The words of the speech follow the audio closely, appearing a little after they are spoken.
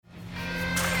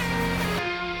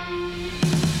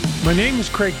My name is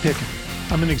Craig Picken.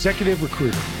 I'm an executive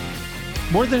recruiter.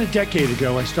 More than a decade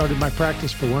ago, I started my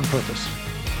practice for one purpose: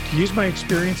 to use my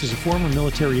experience as a former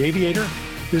military aviator,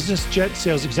 business jet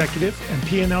sales executive, and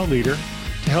P&L leader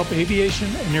to help aviation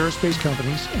and aerospace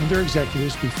companies and their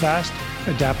executives be fast,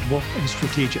 adaptable, and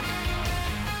strategic.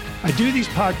 I do these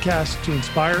podcasts to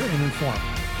inspire and inform,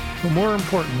 but more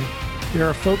importantly, they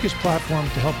are a focused platform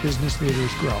to help business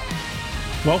leaders grow.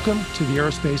 Welcome to the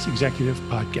Aerospace Executive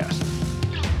Podcast.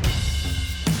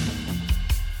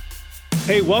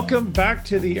 Hey, welcome back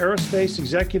to the Aerospace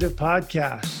Executive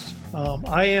Podcast.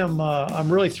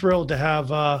 I'm really thrilled to have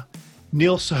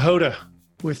Neil Sahota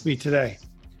with me today.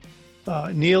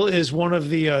 Neil is one of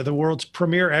the world's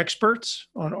premier experts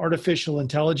on artificial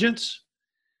intelligence.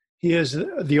 He is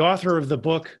the author of the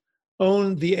book,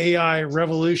 Own the AI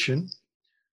Revolution.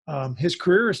 His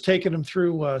career has taken him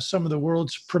through some of the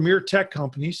world's premier tech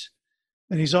companies,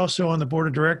 and he's also on the board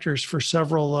of directors for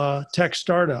several tech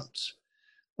startups.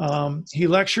 He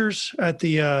lectures at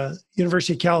the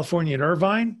University of California at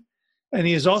Irvine, and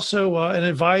he is also an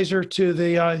advisor to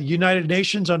the United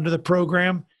Nations under the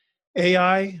program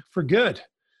AI for Good.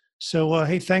 So,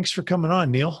 hey, thanks for coming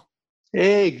on, Neil.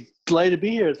 Hey, glad to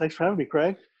be here. Thanks for having me,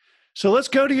 Craig. So let's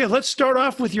go to you. Let's start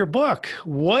off with your book.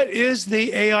 What is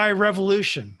the AI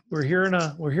revolution? We're hearing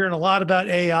a lot about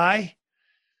AI.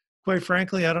 Quite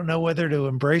frankly, I don't know whether to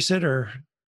embrace it or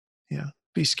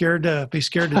be scared to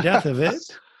death of it.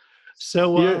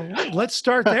 So let's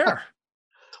start there.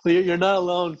 Well, you're not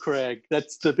alone, Craig.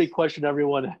 That's the big question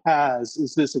everyone has.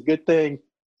 Is this a good thing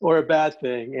or a bad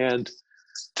thing? And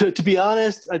to be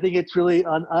honest, I think it's really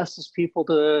on us as people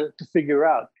to figure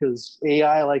out, because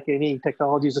AI, like any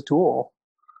technology, is a tool,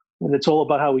 and it's all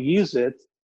about how we use it.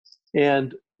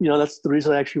 And, that's the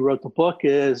reason I actually wrote the book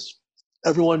is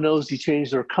everyone knows these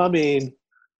changes are coming.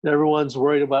 And everyone's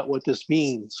worried about what this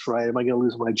means, right? Am I going to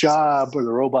lose my job, or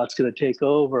the robot's going to take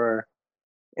over?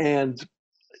 And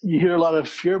you hear a lot of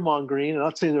fear-mongering. I'm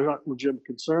not saying there aren't legitimate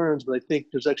concerns, but I think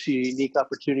there's actually a unique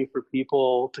opportunity for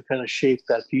people to kind of shape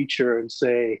that future and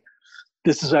say,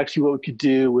 this is actually what we could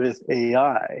do with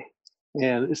AI.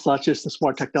 And it's not just the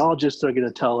smart technologists that are going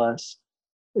to tell us,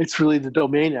 it's really the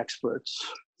domain experts.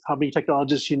 How many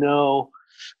technologists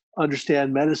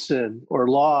understand medicine or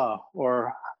law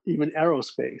or even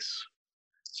aerospace?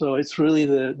 So it's really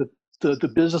the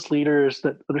business leaders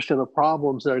that understand the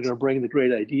problems that are going to bring the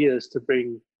great ideas to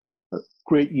bring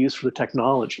great use for the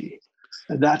technology.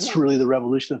 And that's really the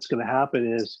revolution that's going to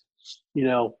happen is,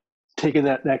 taking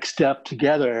that next step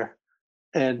together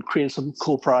and creating some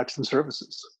cool products and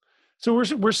services. So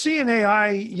we're seeing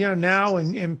AI, now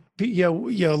and a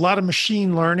lot of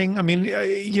machine learning. I mean,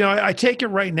 I take it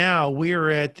right now we are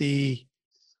at the,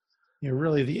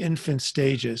 really the infant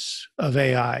stages of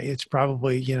AI. It's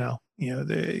probably,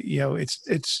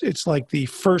 it's like the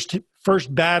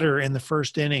first batter in the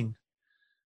first inning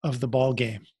of the ball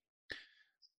game.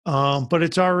 But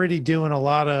it's already doing a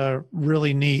lot of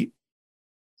really neat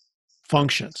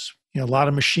functions. A lot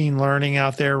of machine learning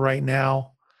out there right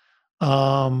now.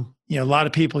 A lot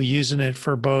of people using it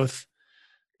for both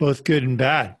good and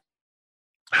bad.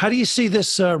 How do you see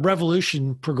this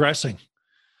revolution progressing,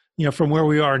 from where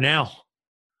we are now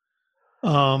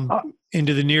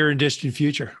into the near and distant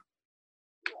future?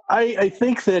 I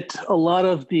think that a lot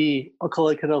of the, I'll call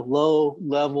it kind of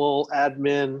low-level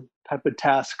admin type of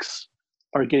tasks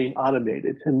are getting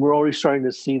automated. And we're already starting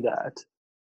to see that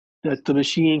the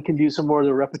machine can do some more of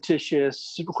the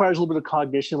repetitious. It requires a little bit of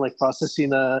cognition, like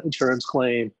processing an insurance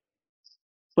claim.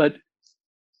 But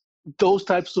those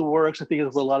types of works, I think,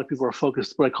 is what a lot of people are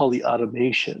focused, what I call the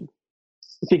automation.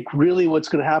 I think really what's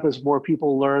going to happen is more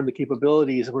people learn the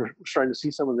capabilities, and we're starting to see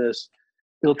some of this,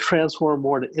 it'll transform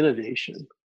more to innovation.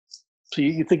 So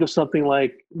you think of something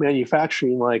like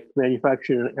manufacturing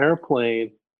an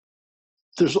airplane.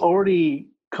 There's already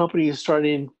companies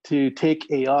starting to take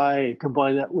AI and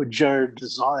combine that with generative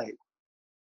design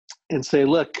and say,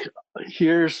 look,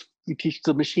 you teach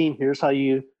the machine, here's how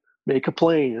you make a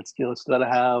plane. It's got to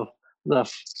have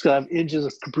engines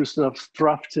that can produce enough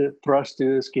thrust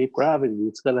to escape gravity.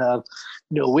 It's got to have,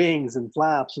 wings and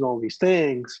flaps and all these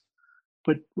things.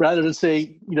 But rather than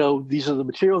say, these are the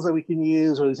materials that we can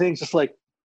use or these things, just like,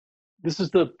 this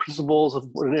is the principles of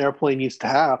what an airplane needs to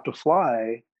have to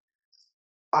fly.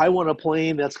 I want a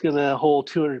plane that's going to hold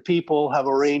 200 people, have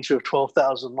a range of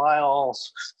 12,000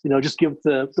 miles, just give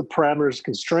the parameters,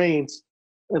 constraints,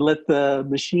 and let the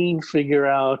machine figure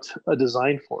out a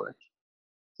design for it.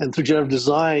 And through generative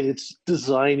design, it's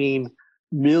designing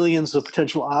millions of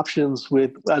potential options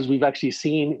with, as we've actually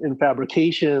seen in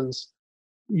fabrications,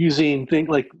 using things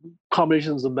like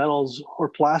combinations of metals or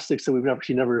plastics that we've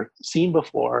actually never seen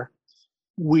before.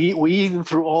 We even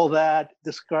through all that,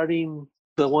 discarding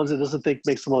the ones that doesn't think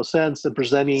makes the most sense and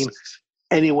presenting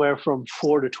anywhere from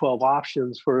 4 to 12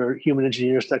 options for human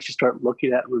engineers to actually start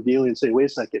looking at, reviewing, and say, wait a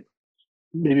second,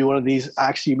 maybe one of these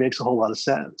actually makes a whole lot of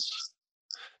sense.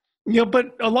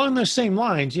 But along those same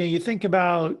lines, you think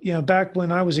about, back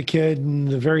when I was a kid and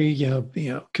the very,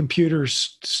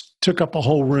 computers took up a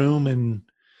whole room, and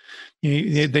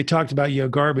they talked about,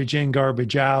 garbage in,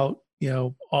 garbage out,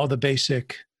 all the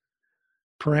basic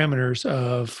parameters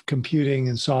of computing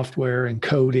and software and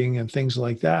coding and things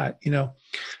like that.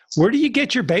 Where do you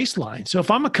get your baseline? So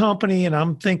if I'm a company and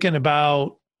I'm thinking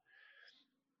about,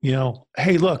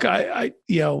 hey, look, I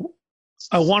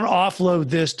want to offload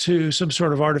this to some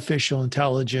sort of artificial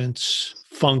intelligence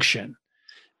function,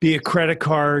 be it credit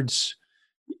cards,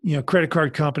 credit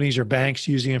card companies or banks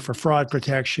using it for fraud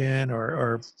protection,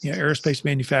 or aerospace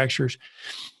manufacturers.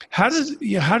 How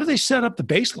do they set up the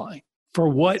baseline for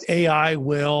what AI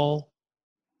will,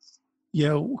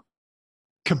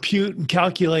 compute and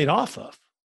calculate off of?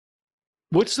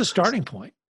 What's the starting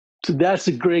point? So that's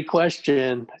a great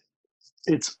question.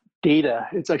 It's data.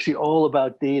 It's actually all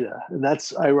about data. And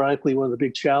that's ironically one of the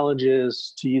big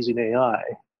challenges to using AI.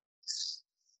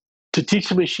 To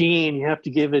teach a machine, you have to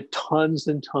give it tons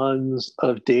and tons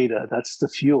of data. That's the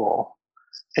fuel.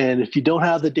 And if you don't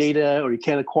have the data, or you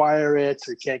can't acquire it,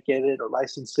 or you can't get it or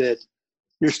license it,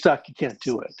 you're stuck. You can't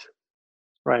do it.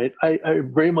 Right? I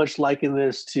very much liken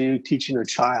this to teaching a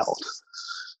child.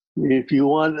 If you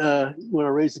want to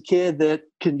raise a kid that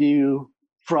can do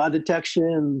fraud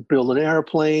detection, build an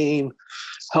airplane,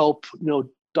 help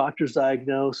doctors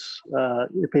diagnose a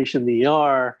patient in the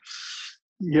ER,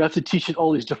 you have to teach it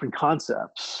all these different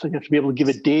concepts. You have to be able to give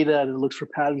it data, and it looks for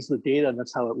patterns in the data, and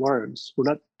that's how it learns. We're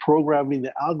not programming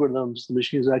the algorithms; the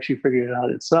machine is actually figuring it out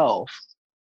itself.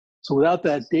 So without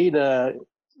that data,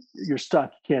 you're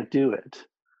stuck. You can't do it.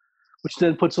 Which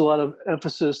then puts a lot of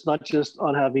emphasis not just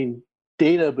on having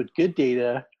data, but good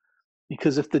data,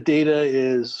 because if the data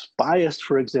is biased,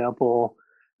 for example,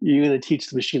 you're going to teach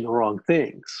the machine the wrong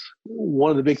things.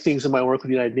 One of the big things in my work with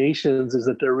the United Nations is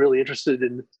that they're really interested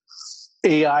in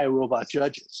AI robot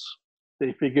judges.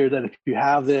 They figure that if you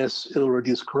have this, it'll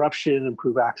reduce corruption,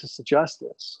 improve access to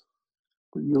justice.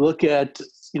 When you look at,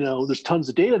 there's tons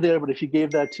of data there, but if you gave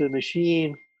that to a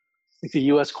machine, like the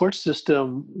US court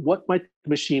system, what might the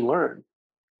machine learn?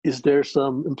 Is there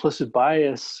some implicit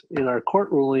bias in our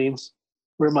court rulings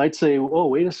where it might say, oh,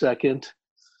 wait a second,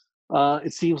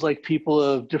 it seems like people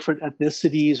of different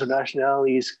ethnicities or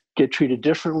nationalities get treated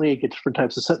differently, get different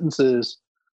types of sentences.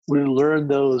 We learn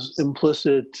those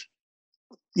implicit,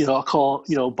 I'll call,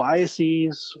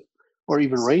 biases or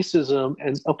even racism,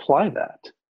 and apply that.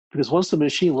 Because once the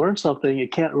machine learns something,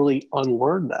 it can't really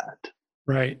unlearn that.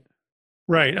 Right.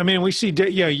 Right. I mean, we see,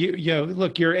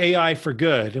 look, you're AI for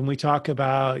good. And we talk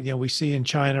about, we see in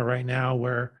China right now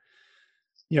where,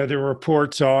 the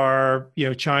reports are,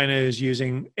 China is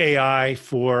using AI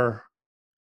for,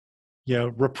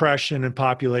 repression and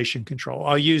population control.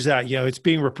 I'll use that. It's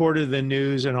being reported in the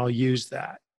news, and I'll use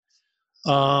that.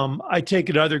 I take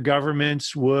it other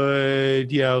governments would,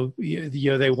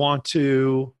 they want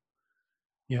to,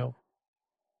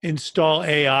 install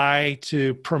AI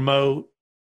to promote,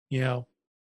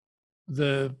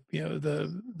 the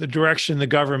direction the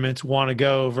governments want to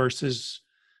go versus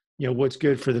what's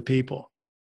good for the people.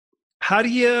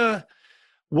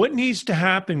 What needs to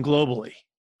happen globally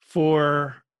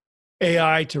for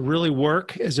AI to really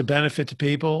work as a benefit to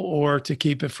people, or to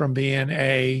keep it from being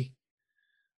a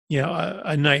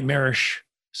nightmarish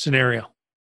scenario?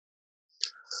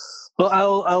 Well,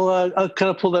 I'll kind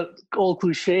of pull that old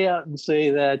cliche out and say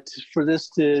that for this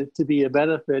to be a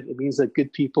benefit, it means that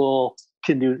good people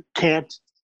can't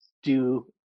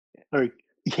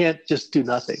just do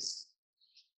nothing,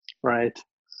 right?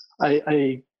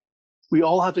 We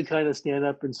all have to kind of stand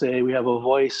up and say we have a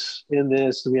voice in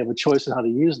this, and we have a choice in how to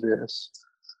use this.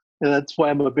 And that's why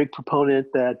I'm a big proponent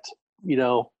that,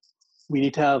 we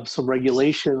need to have some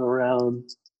regulation around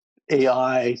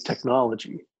AI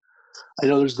technology. I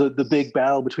know there's the big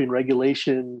battle between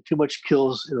regulation. Too much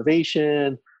kills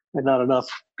innovation, and not enough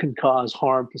can cause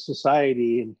harm to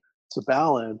society, and it's a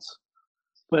balance.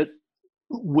 But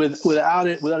without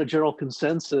a general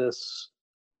consensus,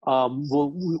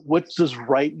 what does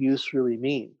right use really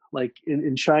mean? Like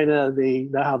in China, they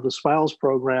now have the Smiles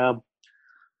program,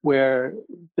 where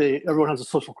everyone has a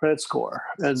social credit score,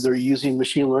 and they're using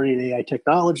machine learning and AI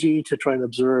technology to try and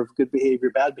observe good behavior,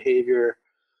 bad behavior,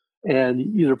 and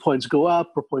either points go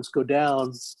up or points go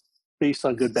down based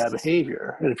on good, bad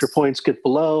behavior. And if your points get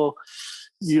below,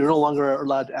 you're no longer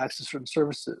allowed to access certain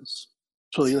services.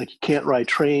 So you can't ride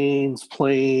trains,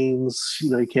 planes,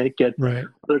 you can't get Right.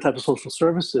 other types of social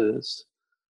services.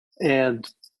 And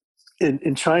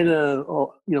in China,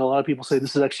 a lot of people say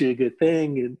this is actually a good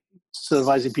thing and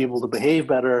incentivizing people to behave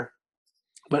better.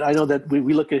 But I know that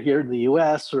we look at here in the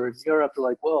US or in Europe, they're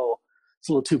like, whoa, it's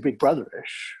a little too big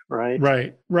brotherish, right?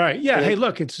 Right. Right. Yeah. And Hey,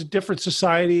 look, it's a different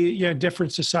society. Yeah.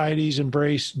 Different societies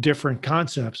embrace different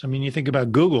concepts. I mean, you think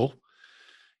about Google,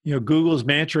 Google's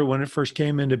mantra when it first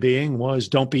came into being was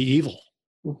don't be evil.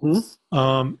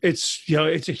 It's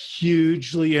a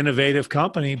hugely innovative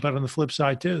company, but on the flip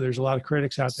side too, there's a lot of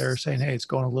critics out there saying, hey, it's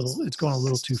going a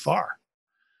little too far.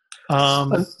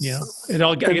 I guess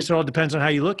it all depends on how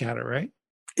you look at it, right?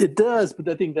 It does, but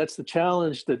I think that's the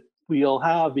challenge that we all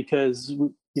have because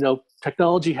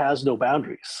technology has no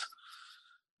boundaries,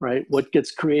 right? What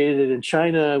gets created in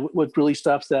China, what really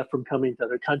stops that from coming to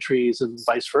other countries and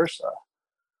vice versa?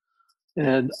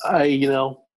 And I,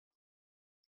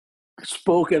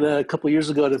 spoke at a couple of years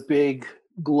ago at a big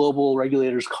global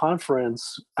regulators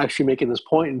conference, actually making this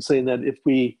point and saying that if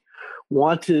we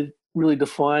want to really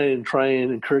define and try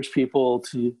and encourage people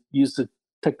to use the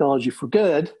technology for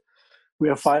good, we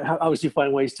have obviously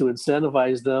find ways to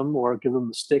incentivize them or give them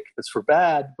the stick that's for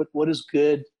bad. But what does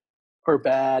good or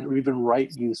bad or even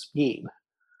right use mean?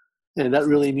 And that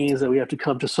really means that we have to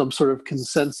come to some sort of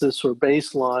consensus or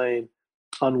baseline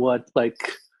on what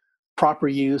proper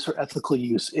use or ethical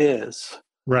use is.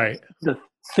 Right.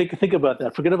 Think about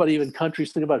that. Forget about even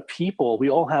countries. Think about people.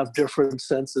 We all have different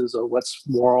senses of what's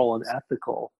moral and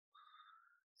ethical.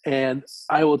 And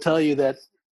I will tell you that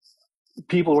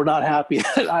people were not happy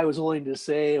that I was willing to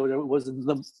say it was in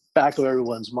the back of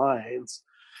everyone's minds.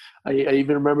 I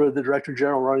even remember the director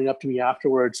general running up to me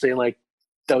afterwards saying,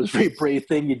 that was a very brave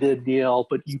thing you did, Neil,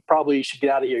 but you probably should get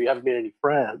out of here. You haven't made any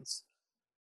friends.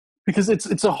 Because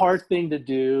it's a hard thing to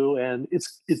do, and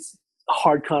it's a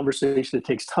hard conversation. It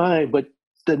takes time. But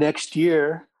the next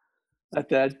year, at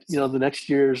that the next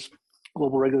year's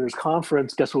Global Regulators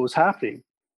Conference, guess what was happening?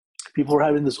 People were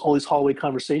having all these hallway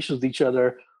conversations with each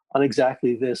other on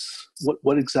exactly this.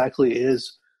 What exactly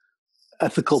is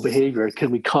ethical behavior?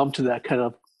 Can we come to that kind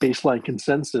of baseline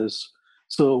consensus?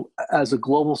 So as a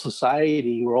global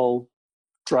society, we're all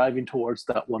driving towards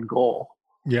that one goal.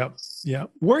 Yep. Yeah.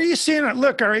 Where are you seeing it?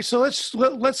 Look, all right. So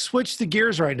let's switch the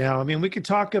gears right now. I mean, we could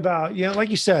talk about,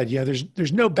 like you said,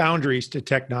 there's no boundaries to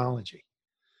technology.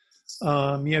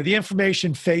 The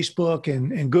information Facebook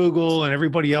and Google and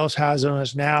everybody else has on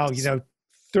us now,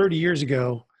 30 years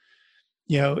ago,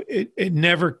 it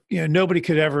never, nobody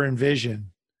could ever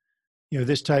envision,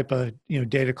 this type of,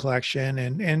 data collection.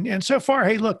 And so far,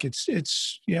 hey, look, it's,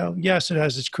 yes, it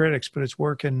has its critics, but it's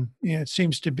working. It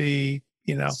seems to be,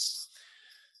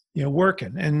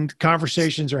 working, and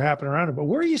conversations are happening around it. But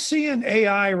where are you seeing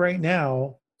AI right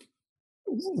now?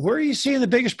 Where are you seeing the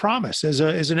biggest promise as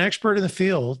an expert in the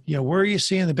field? Where are you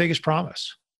seeing the biggest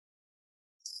promise?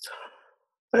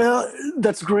 Well,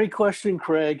 that's a great question,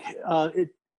 Craig. It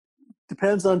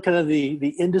depends on kind of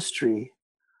the industry.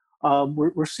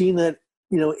 We're seeing that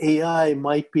AI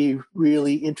might be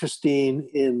really interesting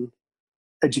in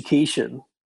education.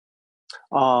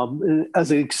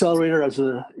 As an accelerator, as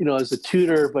a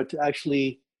tutor, but to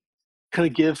actually kind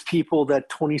of give people that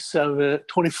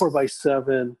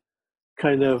 24/7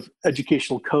 kind of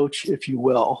educational coach, if you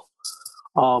will.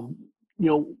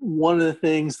 One of the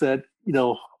things that,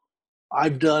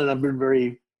 I've done and I've been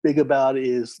very big about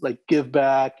is give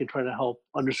back and trying to help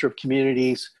underserved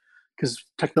communities, because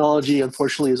technology,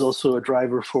 unfortunately, is also a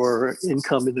driver for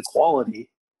income inequality.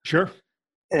 Sure.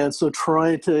 And so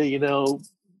trying to,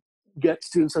 get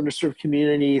students in underserved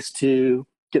communities to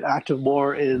get active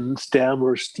more in STEM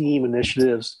or STEAM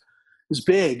initiatives is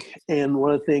big. And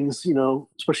one of the things,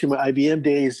 especially in my IBM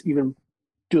days, even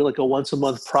doing a once a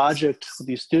month project with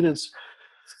these students,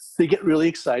 they get really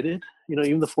excited.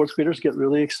 Even the fourth graders get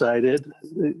really excited.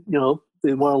 They want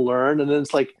to learn. And then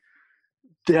it's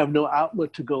they have no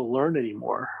outlet to go learn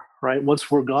anymore, right? Once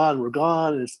we're gone, we're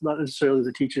gone. And it's not necessarily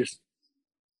the teachers,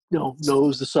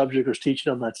 knows the subject or is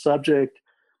teaching on that subject.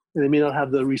 And they may not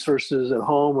have the resources at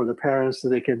home or the parents that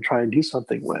they can try and do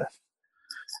something with.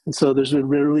 And so there's a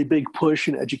really big push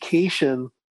in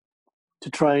education to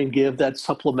try and give that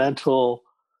supplemental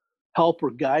help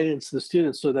or guidance to the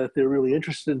students so that if they're really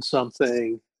interested in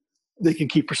something, they can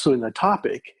keep pursuing that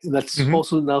topic. And that's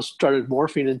also now started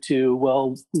morphing into,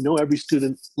 well, every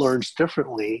student learns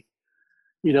differently.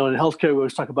 In healthcare, we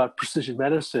always talk about precision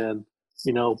medicine,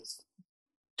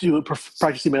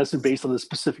 practicing medicine based on the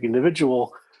specific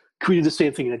individual. Could we do the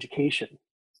same thing in education?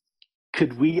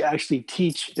 Could we actually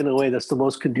teach in a way that's the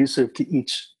most conducive to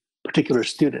each particular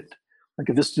student. Like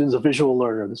if this student's a visual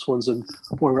learner, this one's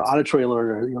more of an auditory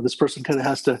learner, this person kind of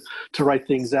has to write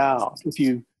things out. If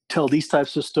you tell these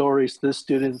types of stories, this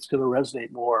student's going to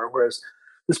resonate more, whereas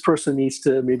this person needs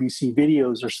to maybe see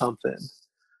videos or something.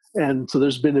 And so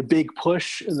there's been a big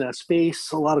push in that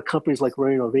space. A lot of companies like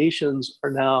Innovations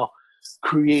are now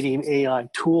creating AI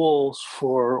tools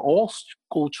for all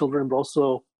school children, but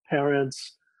also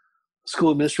parents,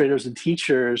 school administrators, and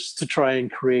teachers to try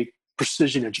and create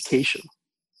precision education.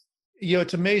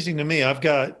 It's amazing to me. I've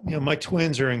got, my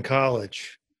twins are in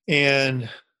college, and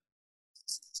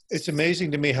it's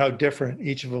amazing to me how different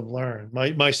each of them learn.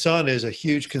 My son is a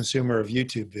huge consumer of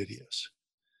YouTube videos.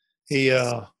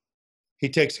 He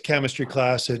takes a chemistry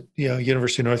class at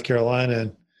University of North Carolina,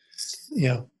 and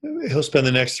he'll spend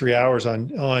the next 3 hours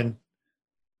on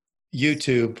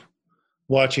YouTube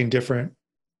watching different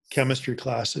chemistry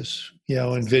classes,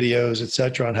 and videos, et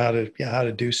cetera, on how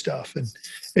to do stuff. And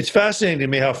it's fascinating to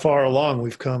me how far along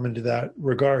we've come into that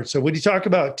regard. So when you talk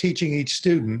about teaching each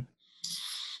student,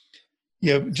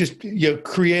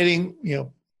 creating,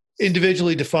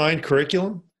 individually defined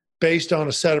curriculum based on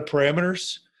a set of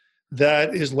parameters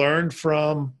that is learned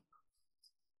from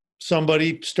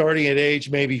somebody starting at age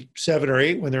maybe 7 or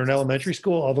 8 when they're in elementary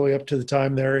school, all the way up to the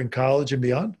time they're in college and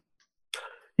beyond.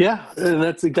 Yeah, and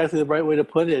that's exactly the right way to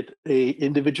put it, a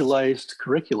individualized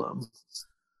curriculum.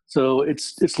 So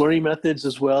it's learning methods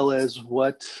as well as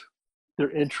what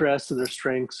their interests and their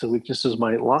strengths and weaknesses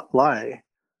might lie.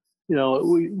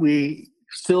 We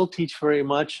still teach very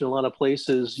much in a lot of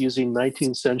places using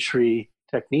 19th century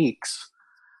techniques.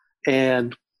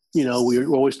 And, we're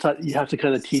always taught you have to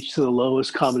kind of teach to the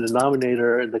lowest common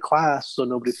denominator in the class so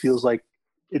nobody feels like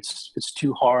it's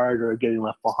too hard or getting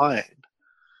left behind.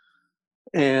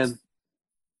 And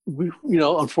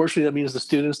unfortunately, that means the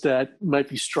students that might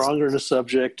be stronger in a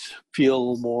subject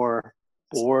feel more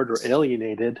bored or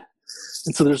alienated.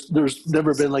 And so there's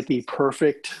never been like a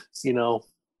perfect, I'll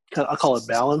call it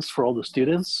balance for all the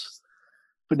students.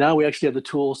 But now we actually have the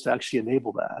tools to actually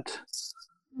enable that.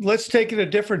 Let's take it a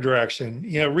different direction.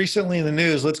 Recently in the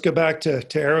news, let's go back to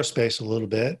aerospace a little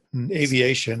bit and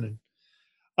aviation. And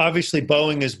obviously,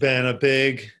 Boeing has been a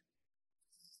big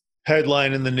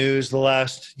headline in the news the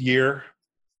last year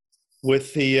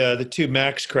with the 2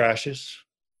 MAX crashes.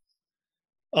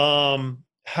 How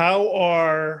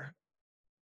are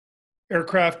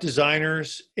aircraft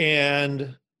designers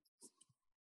and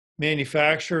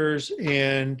manufacturers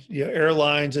and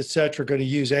airlines, et cetera, going to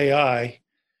use AI?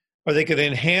 Are they going to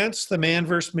enhance the man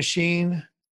versus machine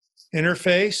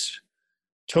interface,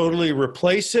 totally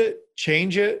replace it,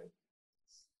 change it?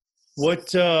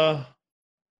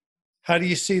 How do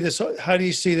you see this? How do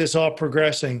you see this all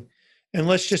progressing? And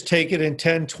let's just take it in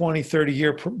 10, 20, 30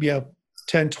 year,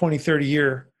 10, 20, 30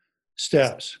 year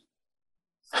steps.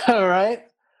 All right.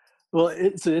 Well,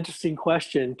 it's an interesting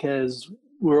question because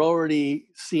we're already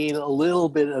seeing a little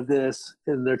bit of this,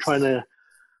 and they're trying to,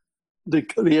 the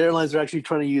airlines are actually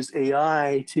trying to use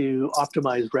AI to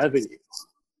optimize revenue.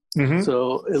 Mm-hmm.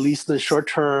 So at least in the short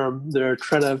term, they're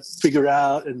trying to figure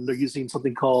out, and they're using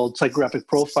something called psychographic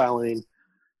profiling,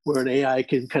 where an AI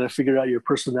can kind of figure out your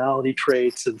personality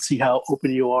traits and see how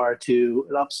open you are to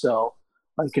an upsell,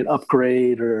 like an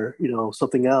upgrade or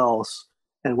something else,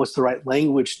 and what's the right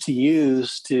language to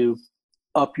use to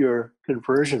up your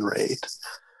conversion rate.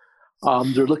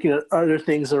 They're looking at other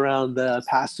things around the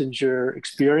passenger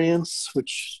experience,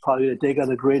 which is probably a dig on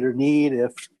a greater need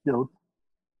if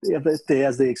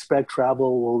as they expect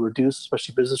travel will reduce,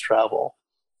 especially business travel.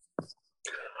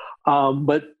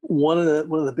 But one of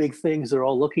the big things they're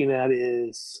all looking at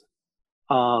is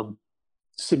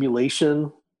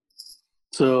simulation.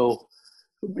 So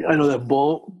I know that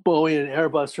Boeing and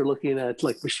Airbus are looking at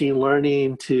like machine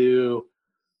learning to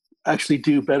actually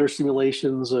do better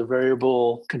simulations of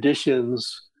variable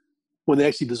conditions when they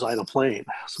actually design a plane.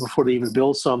 So before they even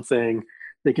build something,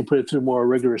 they can put it through more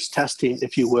rigorous testing,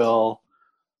 if you will,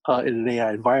 in an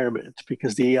AI environment,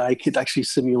 because the AI could actually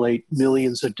simulate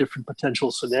millions of different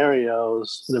potential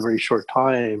scenarios in a very short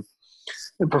time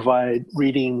and provide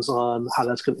readings on how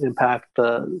that's going to impact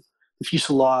the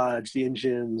fuselage, the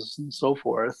engines, and so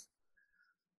forth.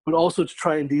 But also to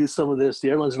try and do some of this,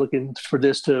 the airlines are looking for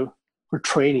this for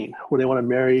training, where they want to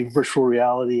marry virtual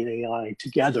reality and AI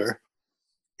together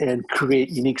and create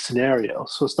unique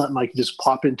scenarios. So it's not like you just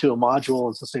pop into a module,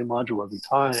 it's the same module every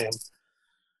time.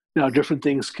 Different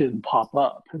things can pop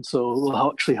up. And so it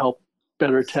will actually help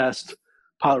better test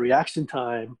pilot reaction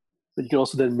time. But you can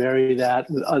also then marry that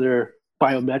with other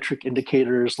biometric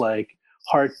indicators like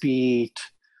heartbeat,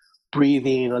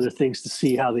 breathing, other things to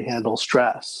see how they handle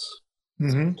stress.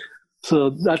 Mm-hmm. So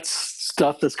that's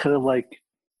stuff that's kind of like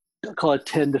call it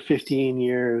 10 to 15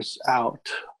 years out,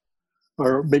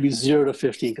 or maybe 0 to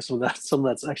 15, because some of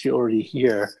that's actually already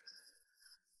here.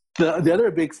 The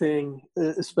other big thing,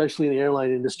 especially in the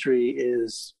airline industry,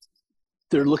 is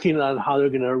they're looking at how they're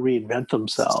going to reinvent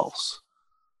themselves.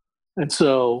 And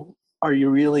so, are you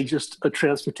really just a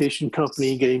transportation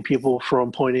company getting people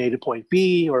from point A to point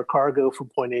B, or cargo from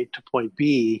point A to point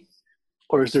B,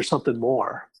 or is there something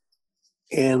more?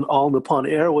 And All Nippon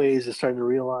Airways is starting to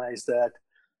realize that,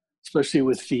 especially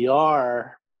with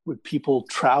VR, when people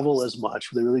travel as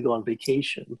much, when they really go on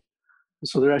vacation,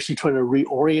 so they're actually trying to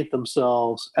reorient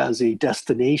themselves as a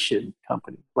destination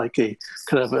company, like a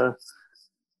kind of a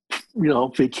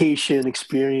vacation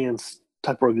experience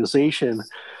type organization.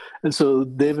 And so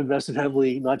they've invested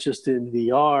heavily not just in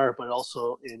VR but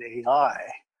also in AI,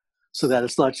 so that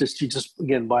it's not just you just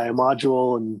again buy a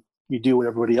module and you do what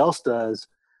everybody else does.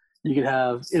 You can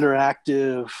have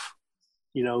interactive,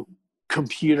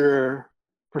 computer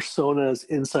personas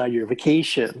inside your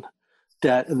vacation,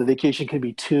 and the vacation can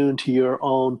be tuned to your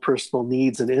own personal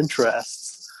needs and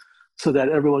interests, so that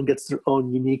everyone gets their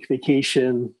own unique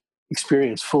vacation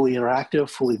experience, fully interactive,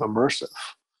 fully immersive.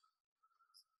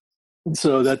 And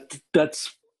so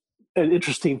that's an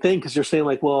interesting thing, because you're saying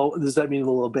like, well, does that mean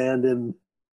we'll abandon,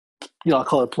 I'll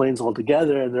call it planes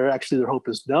altogether? And their hope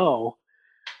is no,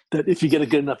 that if you get a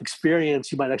good enough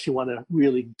experience, you might actually want to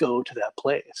really go to that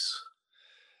place.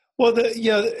 Well,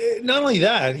 not only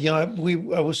that,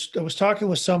 I was talking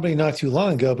with somebody not too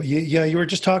long ago, but you were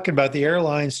just talking about the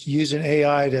airlines using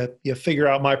AI to figure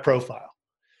out my profile.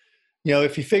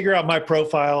 If you figure out my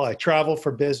profile, I travel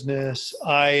for business.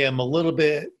 I am a little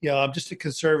bit, I'm just a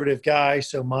conservative guy,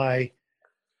 so my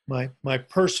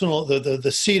personal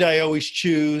the seat I always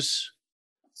choose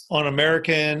on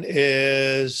American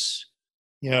is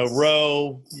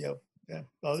row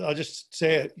I'll just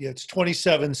say it. It's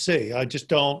 27C. I just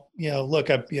don't, look,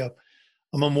 I'm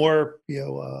a more,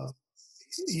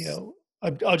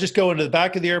 I'll just go into the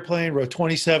back of the airplane, row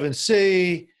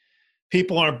 27C.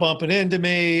 People aren't bumping into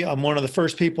me. I'm one of the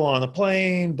first people on the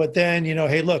plane. But then,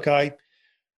 hey, look, I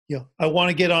want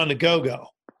to get on the go-go.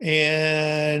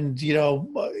 And,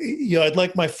 I'd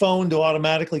like my phone to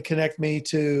automatically connect me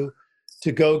to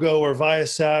GoGo or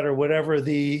Viasat or whatever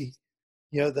the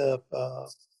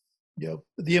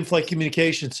in-flight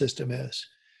communication system is.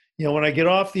 When I get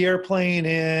off the airplane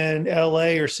in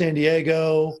LA or San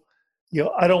Diego,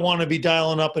 I don't want to be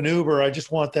dialing up an Uber. I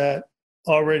just want that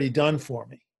already done for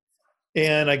me.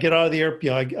 And I get out of the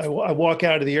airport, I walk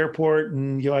out of the airport,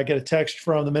 and I get a text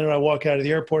from the minute I walk out of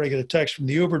the airport, I get a text from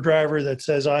the Uber driver that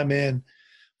says I'm in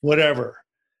whatever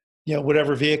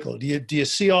vehicle. Do you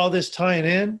see all this tying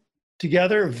in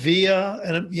together via,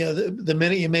 and the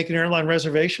minute you make an airline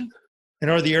reservation? And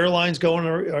are the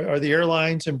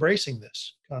airlines embracing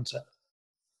this concept?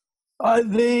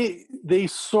 They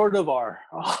sort of are.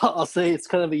 I'll say it's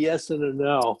kind of a yes and a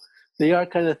no. They are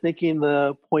kind of thinking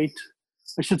the point,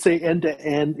 I should say,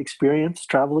 end-to-end experience,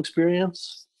 travel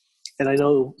experience. And I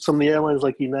know some of the airlines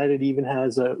like United even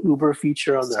has a Uber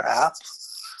feature on their app,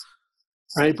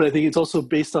 right? But I think it's also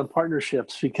based on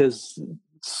partnerships, because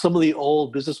some of the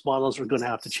old business models are going to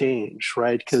have to change,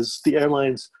 right? Because the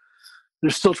airlines, they're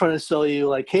still trying to sell you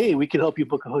like, hey, we can help you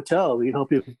book a hotel. We can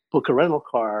help you book a rental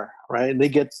car, right? And they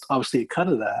get obviously a cut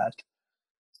of that.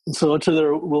 And so until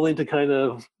they're willing to kind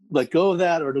of let go of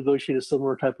that or negotiate a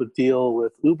similar type of deal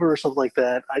with Uber or something like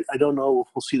that, I don't know if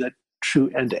we'll see that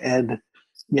true end-to-end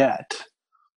yet.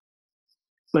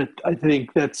 But I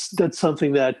think that's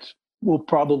something that will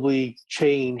probably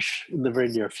change in the very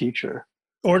near future.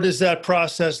 Or does that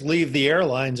process leave the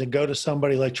airlines and go to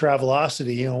somebody like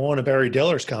Travelocity, one of Barry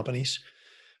Diller's companies,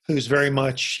 who's very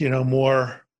much,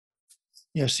 more,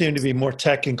 seem to be more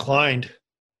tech inclined,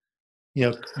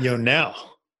 now.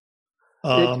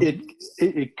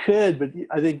 It could, but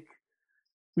I think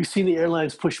we've seen the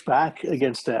airlines push back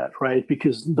against that, right?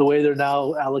 Because the way they're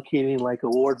now allocating like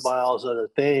award miles and other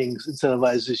things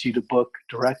incentivizes you to book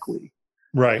directly.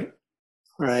 Right.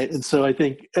 Right. And so I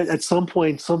think at some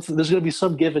point, there's going to be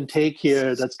some give and take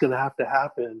here that's going to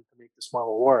happen to make this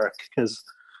model work, because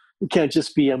it can't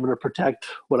just be, I'm going to protect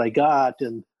what I got.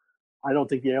 And I don't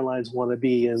think the airlines want to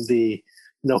be in the,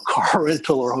 car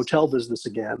rental or hotel business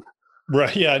again.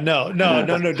 Right. Yeah. No doubt.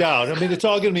 I mean, it's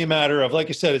all going to be a matter of, like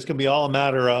you said, it's going to be all a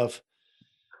matter of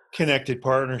connected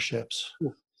partnerships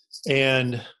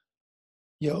and,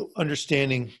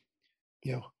 understanding,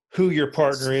 who your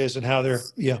partner is and how they're,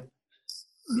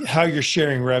 how you're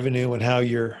sharing revenue and how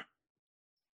you're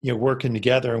working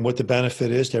together and what the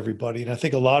benefit is to everybody. And I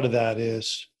think a lot of that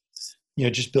is,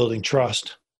 just building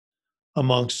trust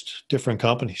amongst different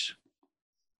companies.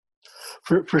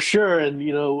 For sure. And,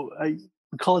 I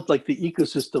call it like the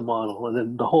ecosystem model. And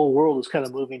then the whole world is kind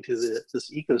of moving to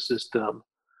this ecosystem.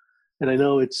 And I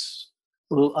know it's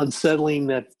a little unsettling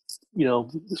that,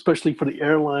 especially for the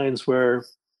airlines where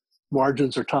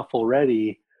margins are tough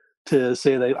already, to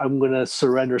say that I'm going to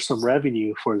surrender some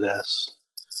revenue for this.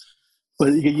 But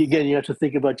again, you have to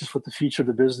think about just what the future of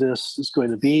the business is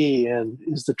going to be, and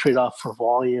is the trade-off for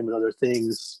volume and other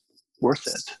things worth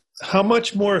it? How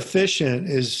much more efficient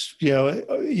is,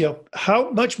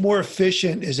 how much more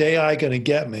efficient is AI going to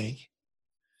get me?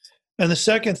 And the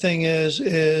second thing is,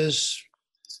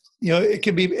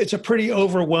 it's a pretty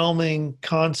overwhelming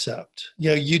concept.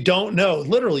 You don't know,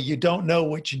 literally, you don't know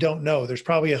what you don't know. There's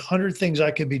probably 100 things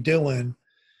I could be doing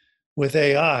with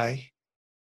AI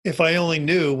if I only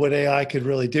knew what AI could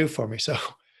really do for me. So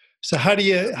how do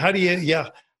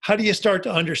you start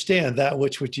to understand that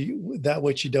which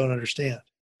you don't understand?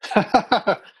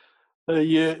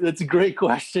 Yeah, that's a great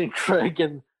question, Craig.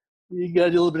 And you got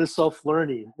to do a little bit of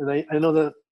self-learning. And I know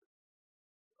that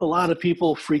a lot of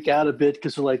people freak out a bit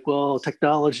because they're like, well,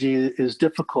 technology is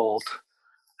difficult.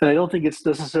 And I don't think it's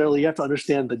necessarily, you have to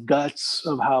understand the guts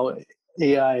of how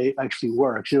AI actually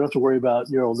works. You don't have to worry about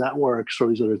neural networks or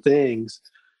these other things.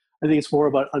 I think it's more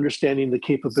about understanding the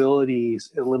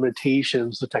capabilities and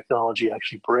limitations the technology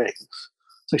actually brings.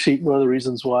 It's actually one of the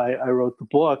reasons why I wrote the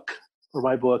book, or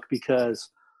my book, because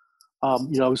I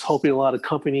was hoping a lot of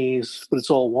companies, but it's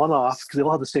all one-off because they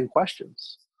all have the same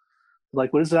questions.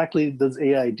 Like, what exactly does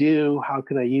AI do? How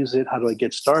can I use it? How do I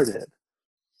get started?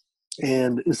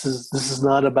 And this is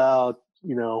not about,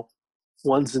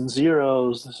 ones and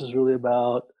zeros. This is really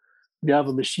about, you have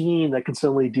a machine that can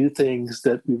suddenly do things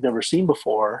that we've never seen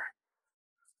before,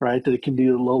 right? That it can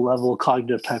do low-level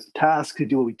cognitive type of tasks, to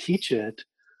do what we teach it.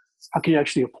 How can you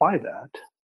actually apply that?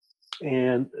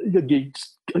 And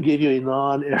I'll give you a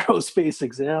non-aerospace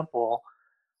example.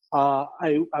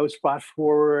 I was brought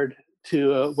forward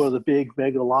to one of the big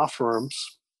mega law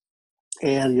firms,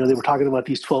 and they were talking about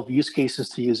these 12 use cases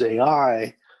to use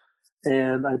AI.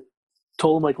 And I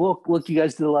told them, like, look, you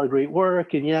guys did a lot of great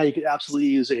work, and yeah, you could absolutely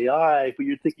use AI, but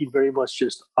you're thinking very much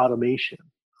just automation,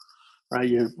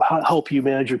 right? Help you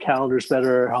manage your calendars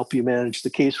better, help you manage the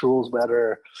case rules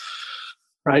better,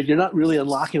 right? You're not really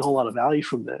unlocking a whole lot of value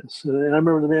from this. And I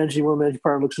remember the managing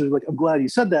partner looks at me like, I'm glad you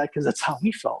said that, because that's how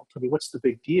we felt. I mean, what's the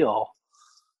big deal?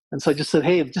 And so I just said,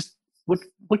 hey, just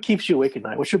what keeps you awake at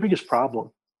night? What's your biggest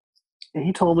problem? And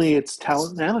he told me it's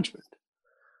talent management.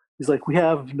 He's like, we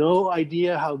have no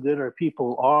idea how good our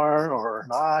people are or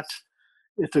not,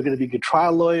 if they're going to be good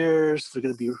trial lawyers, if they're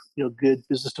going to be good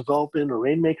business development or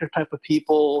rainmaker type of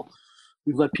people.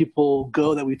 We've let people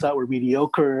go that we thought were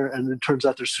mediocre, and it turns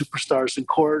out they're superstars in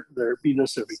court. They're beating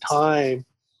us every time,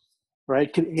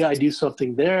 right? Can AI do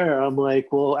something there? I'm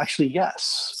like, well, actually,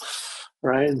 yes,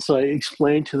 right? And so I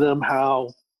explained to them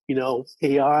how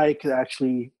AI could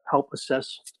actually help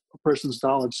assess a person's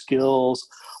knowledge, skills,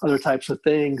 other types of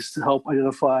things to help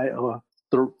identify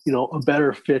a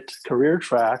better fit career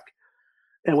track,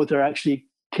 and what they're actually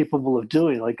capable of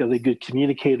doing. Like, are they good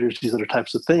communicators? These other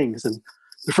types of things. And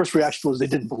the first reaction was they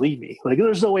didn't believe me. Like,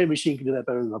 there's no way a machine can do that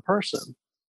better than a person.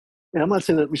 And I'm not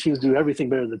saying that machines do everything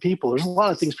better than people. There's a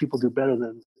lot of things people do better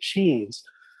than machines.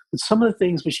 But some of the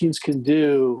things machines can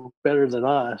do better than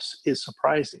us is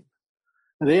surprising.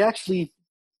 And they actually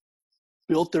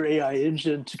built their AI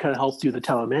engine to kind of help do the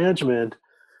talent management.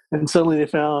 And suddenly they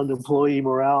found employee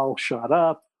morale shot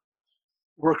up,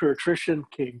 worker attrition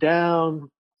came down,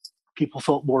 people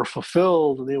felt more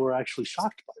fulfilled, and they were actually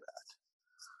shocked by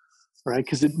that, right?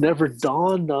 Because it never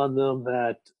dawned on them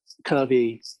that kind of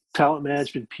a talent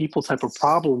management people type of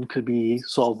problem could be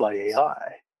solved by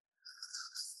AI.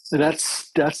 And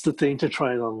that's the thing to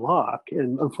try and unlock.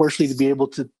 And unfortunately, to be able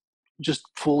to just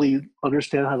fully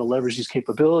understand how to leverage these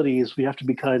capabilities, we have to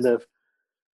be kind of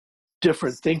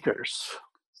different thinkers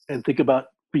and think about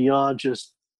beyond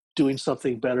just doing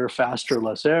something better, faster,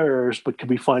 less errors, but can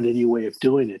we find any way of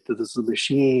doing it? Does the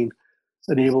machine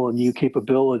enable a new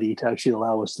capability to actually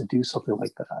allow us to do something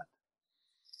like that?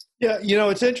 Yeah,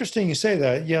 it's interesting you say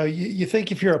that. You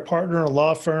think if you're a partner in a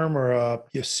law firm or a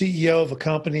CEO of a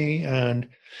company, and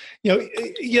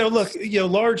look,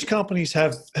 large companies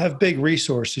have big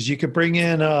resources. You could bring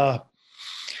in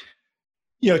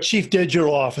chief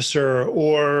digital officer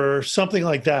or something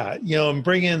like that, and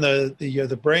bring in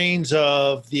the brains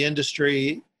of the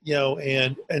industry,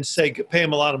 and say, pay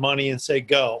them a lot of money and say,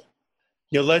 go,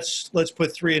 let's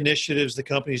put 3 initiatives the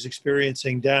company's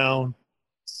experiencing down,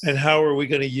 and how are we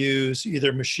going to use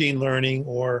either machine learning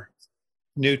or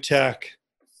new tech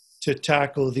to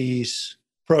tackle these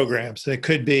programs. It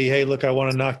could be, hey, look, I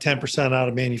want to knock 10% out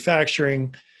of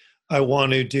manufacturing. I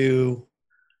want to do,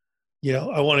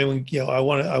 I want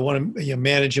to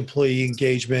manage employee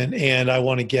engagement, and I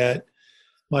want to get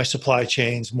my supply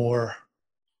chains more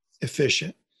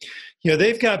efficient.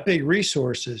 They've got big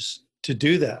resources to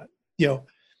do that.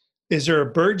 Is there a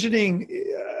burgeoning,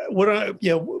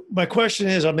 my question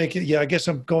is, I'll make it, I guess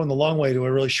I'm going the long way to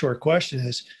a really short question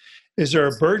is there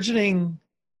a burgeoning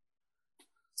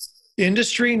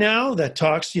industry now that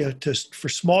talks, for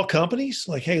small companies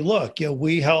like, hey, look,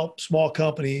 we help small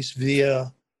companies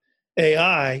via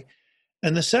AI.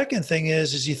 And the second thing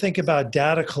is you think about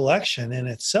data collection in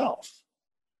itself.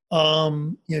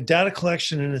 Data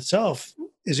collection in itself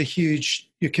is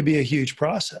it can be a huge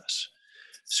process.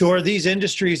 So are these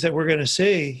industries that we're going to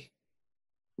see,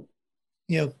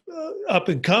 up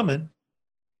and coming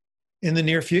in the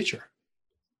near future?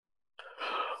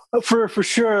 For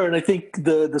sure, and I think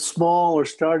the small or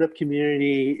startup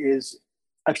community is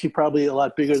actually probably a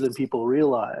lot bigger than people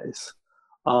realize.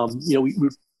 We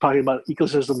were talking about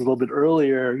ecosystems a little bit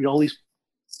earlier. All these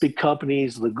big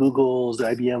companies, the Googles, the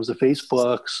IBMs, the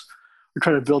Facebooks, are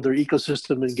trying to build their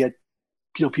ecosystem and get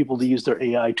people to use their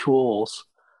AI tools.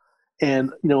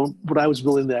 And when I was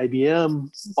building the IBM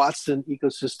Watson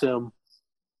ecosystem,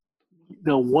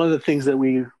 one of the things that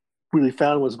we really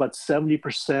found was about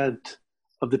 70%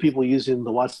 of the people using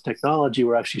the Watson technology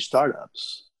were actually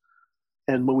startups.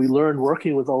 And what we learned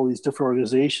working with all these different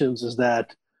organizations is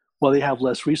that while they have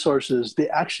less resources, they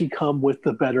actually come with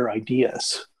the better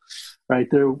ideas, right?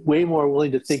 They're way more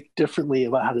willing to think differently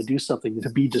about how to do something, to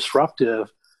be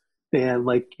disruptive than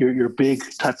like your big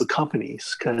type of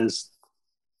companies, because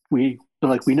they're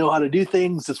like, we know how to do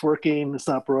things, it's working, it's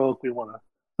not broke, we want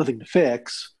nothing to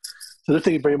fix. So they're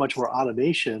thinking very much more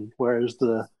automation, whereas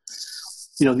the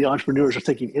entrepreneurs are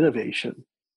thinking innovation.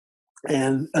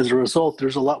 And as a result,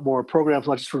 there's a lot more programs,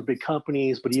 not just for big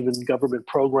companies, but even government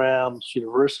programs,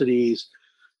 universities,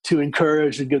 to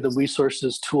encourage and give them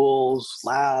resources, tools,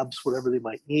 labs, whatever they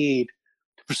might need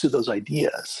to pursue those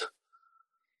ideas.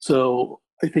 So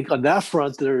I think on that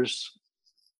front, there's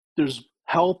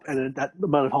help, and that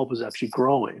amount of help is actually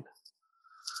growing.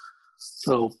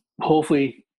 So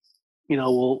hopefully,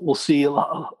 we'll see a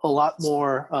lot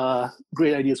more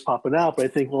great ideas popping out, but I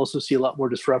think we'll also see a lot more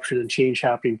disruption and change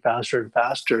happening faster and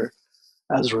faster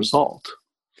as a result.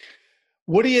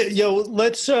 What do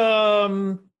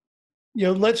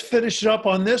let's finish it up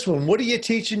on this one. What are you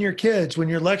teaching your kids when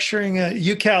you're lecturing at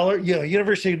UCal?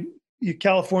 University of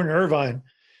California, Irvine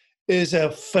is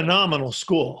a phenomenal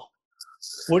school.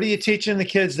 What are you teaching the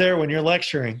kids there when you're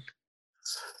lecturing?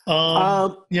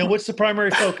 What's the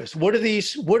primary focus? What do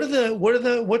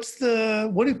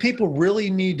people really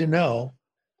need to know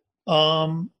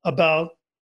about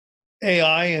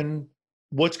AI and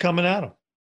what's coming at them?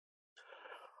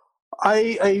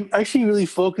 I actually really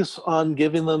focus on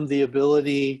giving them the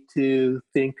ability to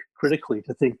think critically,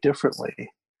 to think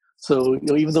differently. So,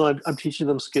 even though I'm teaching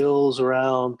them skills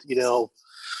around,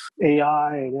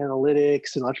 AI and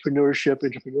analytics and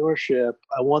entrepreneurship,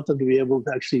 I want them to be able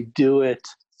to actually do it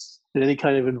in any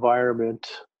kind of environment.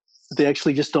 They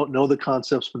actually just don't know the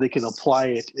concepts, but they can apply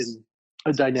it in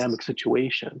a dynamic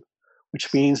situation,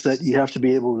 which means that you have to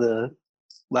be able to,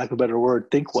 lack of a better word,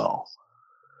 think well.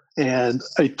 And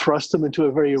I thrust them into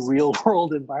a very real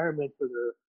world environment for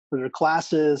their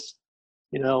classes,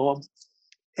 and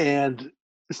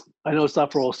I know it's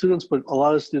not for all students, but a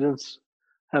lot of students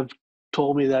have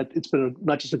told me that it's been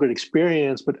not just a great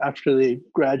experience, but after they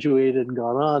graduated and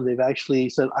gone on, they've actually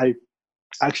said, I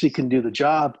actually can do the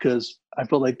job because I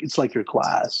feel like it's like your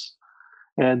class.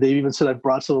 And they've even said, I've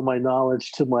brought some of my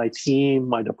knowledge to my team,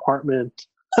 my department,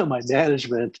 my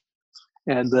management.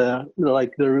 And they're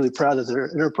really proud that their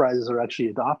enterprises are actually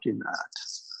adopting that.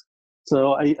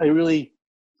 So I really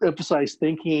emphasize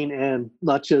thinking and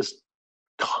not just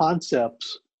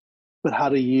concepts, but how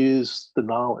to use the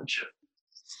knowledge.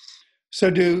 So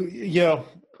do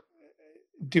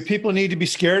people need to be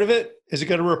scared of it? Is it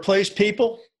going to replace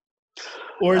people,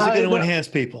 or is it going to enhance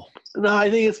people? No, I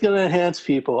think it's going to enhance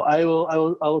people. I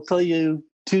will tell you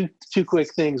two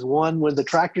quick things. One, when the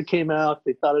tractor came out,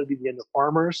 they thought it'd be the end of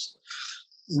farmers.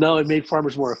 No, it made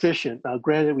farmers more efficient. Now,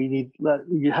 granted,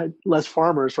 you had less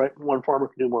farmers, right? One farmer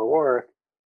can do more work,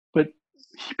 but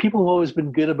people have always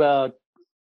been good about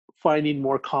finding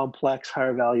more complex,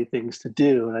 higher value things to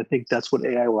do. And I think that's what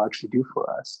AI will actually do for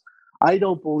us. I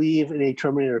don't believe in a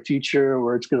Terminator future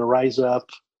where it's going to rise up,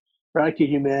 eradicate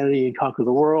humanity, and conquer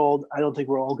the world. I don't think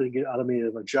we're all going to get automated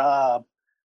of a job.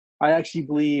 I actually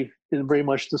believe in very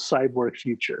much the cyborg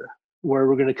future, where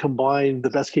we're going to combine the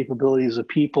best capabilities of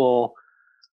people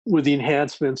with the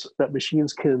enhancements that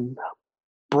machines can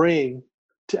bring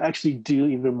to actually do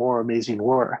even more amazing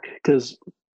work. Because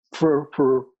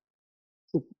for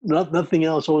nothing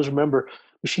else, always remember,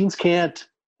 machines can't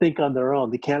think on their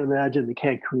own. They can't imagine. They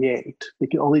can't create. They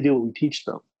can only do what we teach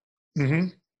them. Mm-hmm.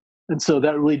 And so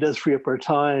that really does free up our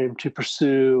time to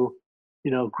pursue,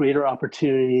 greater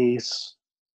opportunities.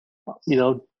 I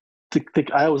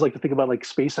always like to think about like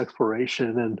space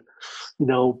exploration and,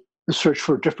 the search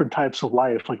for different types of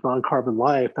life, like non-carbon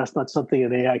life. That's not something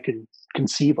an AI can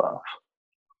conceive of.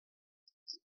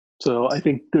 So I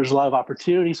think there's a lot of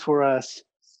opportunities for us.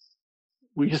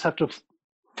 We just have to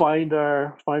find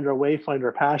our way, find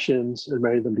our passions, and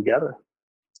marry them together.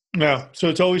 Yeah. So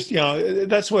it's always,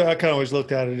 that's the way I kind of always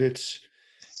looked at it. It's,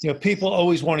 people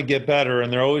always want to get better,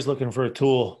 and they're always looking for a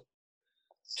tool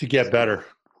to get better,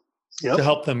 to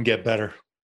help them get better.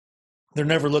 They're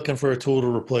never looking for a tool to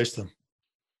replace them.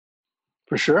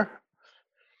 For sure.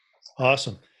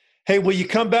 Awesome. Hey, will you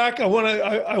come back? I want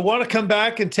to come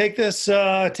back and take this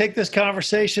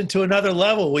conversation to another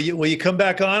level. Will you come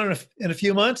back on in a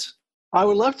few months? I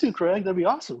would love to, Craig. That'd be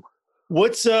awesome.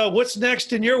 What's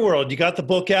next in your world? You got the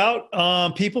book out.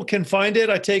 People can find it.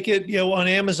 I take it, on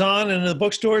Amazon and in the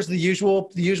bookstores, the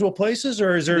usual places,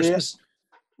 or is there?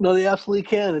 No, they absolutely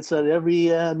can. It's at every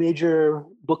major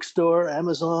bookstore,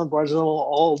 Amazon, Barnes & Noble,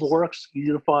 all the works,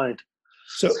 easy to find.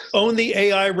 So, Own the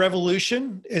AI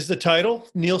Revolution is the title.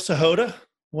 Neil Sahota,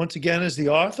 once again, is the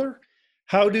author.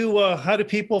 How do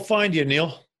people find you,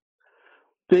 Neil?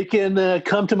 They can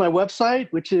come to my website,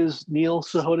 which is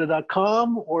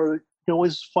neilsahota.com, or you can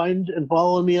always find and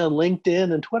follow me on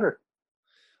LinkedIn and Twitter.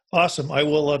 Awesome. I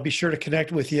will be sure to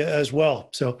connect with you as well.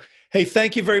 So, hey,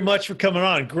 thank you very much for coming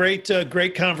on. Great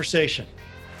conversation.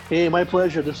 Hey, my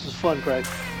pleasure. This was fun, Craig.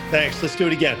 Thanks. Let's do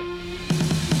it again.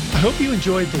 I hope you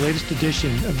enjoyed the latest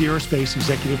edition of the Aerospace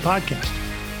Executive Podcast.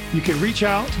 You can reach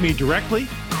out to me directly,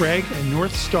 Craig at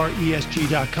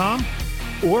northstaresg.com,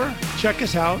 or check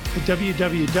us out at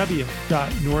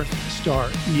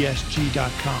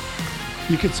www.northstaresg.com.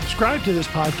 You can subscribe to this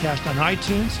podcast on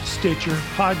iTunes, Stitcher,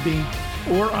 Podbean,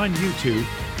 or on YouTube.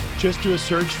 Just do a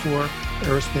search for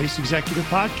Aerospace Executive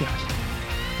Podcast.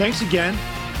 Thanks again.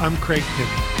 I'm Craig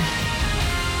Pickett.